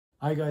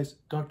Hi guys,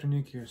 Dr.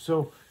 Nick here.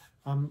 So,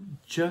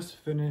 just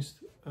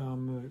finished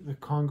the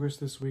Congress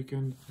this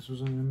weekend. This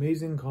was an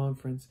amazing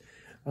conference.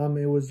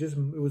 It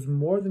was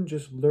more than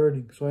just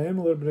learning. So I am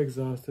a little bit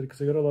exhausted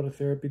because I got a lot of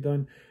therapy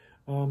done,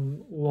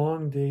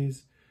 long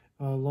days,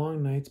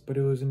 long nights, but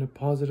it was in a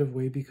positive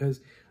way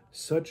because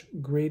such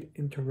great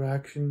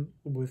interaction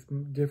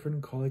with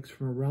different colleagues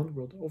from around the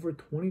world. Over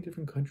 20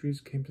 different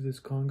countries came to this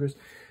Congress,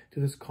 to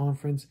this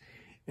conference.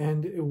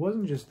 And it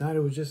wasn't just that,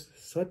 it was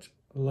just such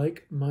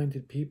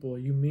like-minded people.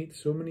 You meet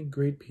so many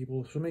great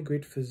people, so many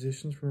great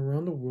physicians from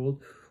around the world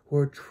who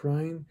are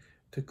trying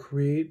to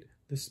create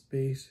the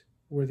space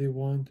where they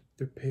want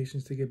their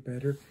patients to get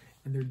better,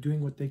 and they're doing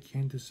what they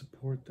can to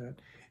support that.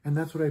 And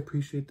that's what I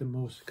appreciate the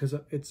most, because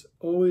it's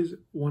always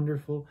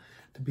wonderful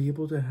to be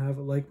able to have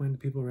like-minded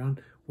people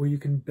around where you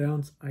can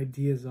bounce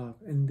ideas off.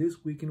 And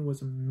this weekend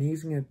was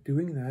amazing at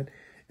doing that.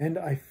 And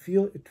I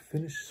feel it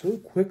finished so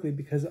quickly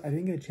because I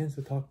didn't get a chance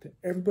to talk to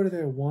everybody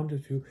that I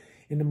wanted to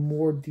in a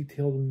more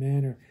detailed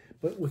manner.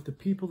 But with the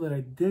people that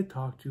I did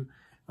talk to,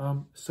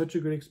 such a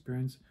great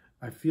experience.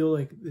 I feel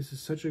like this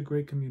is such a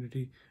great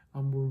community.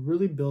 We're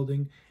really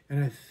building,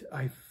 and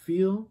I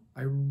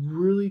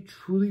really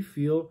truly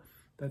feel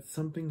that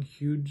something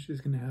huge is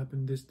going to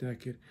happen this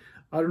decade.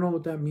 I don't know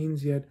what that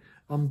means yet,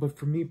 but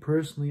for me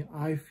personally,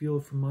 I feel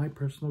for my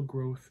personal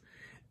growth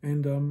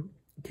and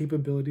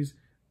capabilities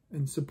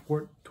and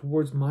support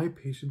towards my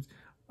patients,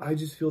 I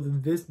just feel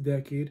that this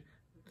decade,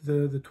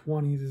 the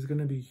 20s, is going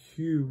to be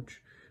huge.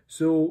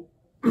 So,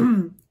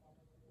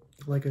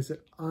 like I said,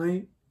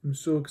 I am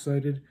so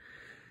excited.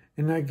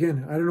 And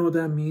again, I don't know what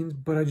that means,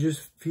 but I just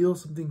feel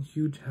something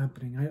huge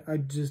happening. I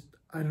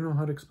don't know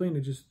how to explain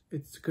it.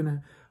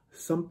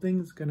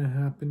 Something's gonna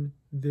happen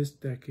this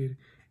decade,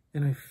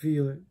 and I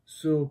feel it.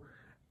 So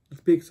let's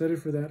be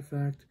excited for that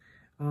fact.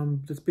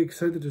 Let's be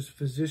excited that there's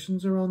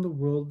physicians around the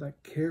world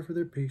that care for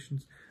their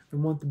patients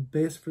and want the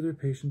best for their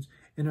patients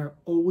and are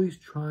always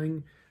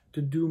trying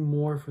to do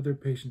more for their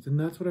patients. And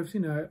that's what I've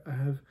seen. I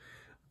have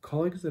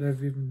colleagues that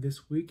I've even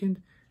this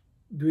weekend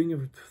doing it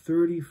for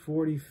 30,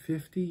 40,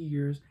 50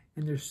 years,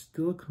 and they're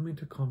still coming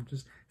to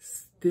conferences,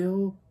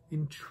 still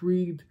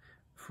intrigued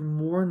for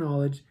more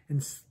knowledge,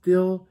 and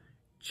still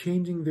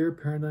changing their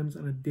paradigms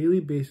on a daily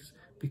basis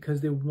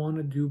because they want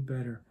to do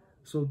better.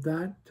 So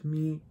that to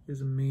me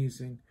is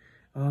amazing.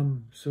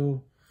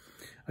 So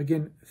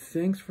again,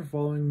 thanks for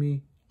following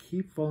me.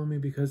 Keep following me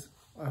because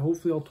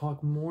hopefully I'll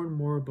talk more and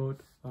more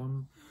about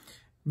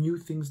new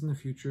things in the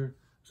future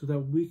so that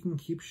we can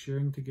keep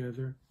sharing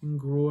together and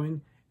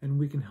growing, and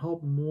we can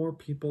help more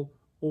people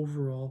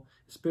overall,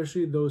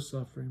 especially those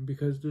suffering,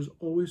 because there's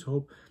always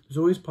hope, there's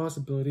always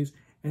possibilities,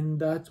 and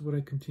that's what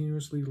I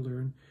continuously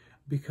learn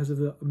because of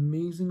the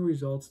amazing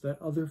results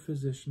that other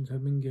physicians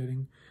have been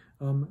getting,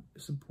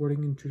 supporting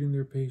and treating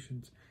their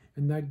patients.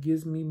 And that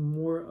gives me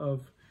more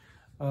of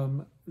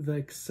the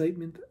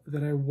excitement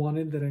that I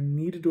wanted, that I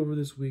needed over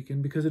this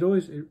weekend, because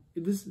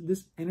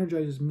this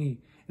energizes me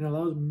and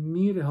allows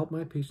me to help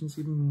my patients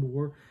even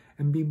more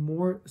and be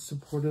more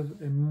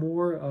supportive and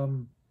more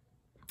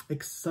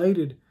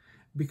excited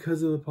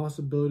because of the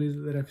possibilities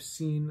that I've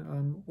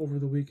seen over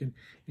the weekend.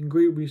 And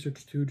great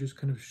research too, just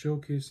kind of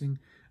showcasing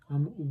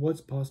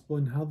what's possible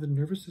and how the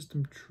nervous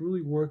system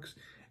truly works,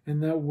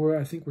 and that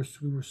I think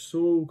we were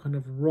so kind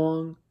of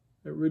wrong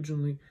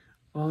originally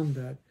on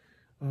that,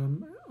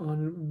 on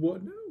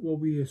what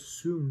we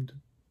assumed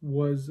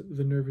was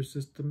the nervous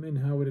system and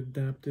how it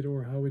adapted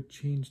or how it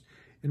changed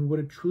and what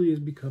it truly is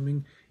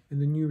becoming, and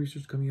the new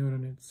research coming out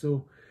on it.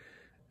 So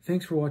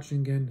thanks for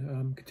watching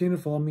again. Continue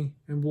to follow me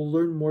and we'll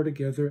learn more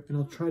together, and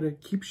I'll try to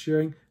keep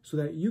sharing so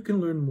that you can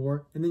learn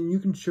more, and then you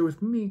can share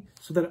with me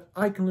so that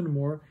I can learn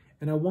more.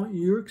 And I want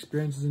your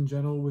experiences in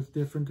general with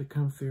different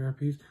kind of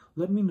therapies.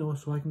 Let me know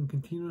so I can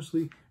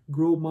continuously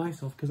grow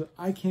myself, because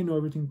I can't know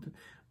everything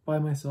by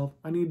myself.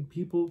 I need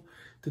people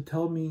to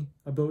tell me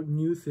about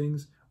new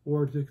things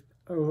or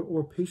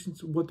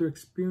patients, what their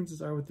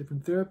experiences are with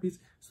different therapies,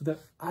 so that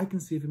I can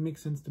see if it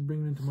makes sense to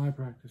bring it into my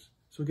practice.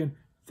 So again,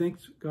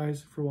 thanks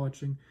guys for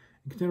watching,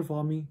 and continue to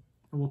follow me,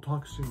 and we'll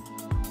talk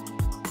soon.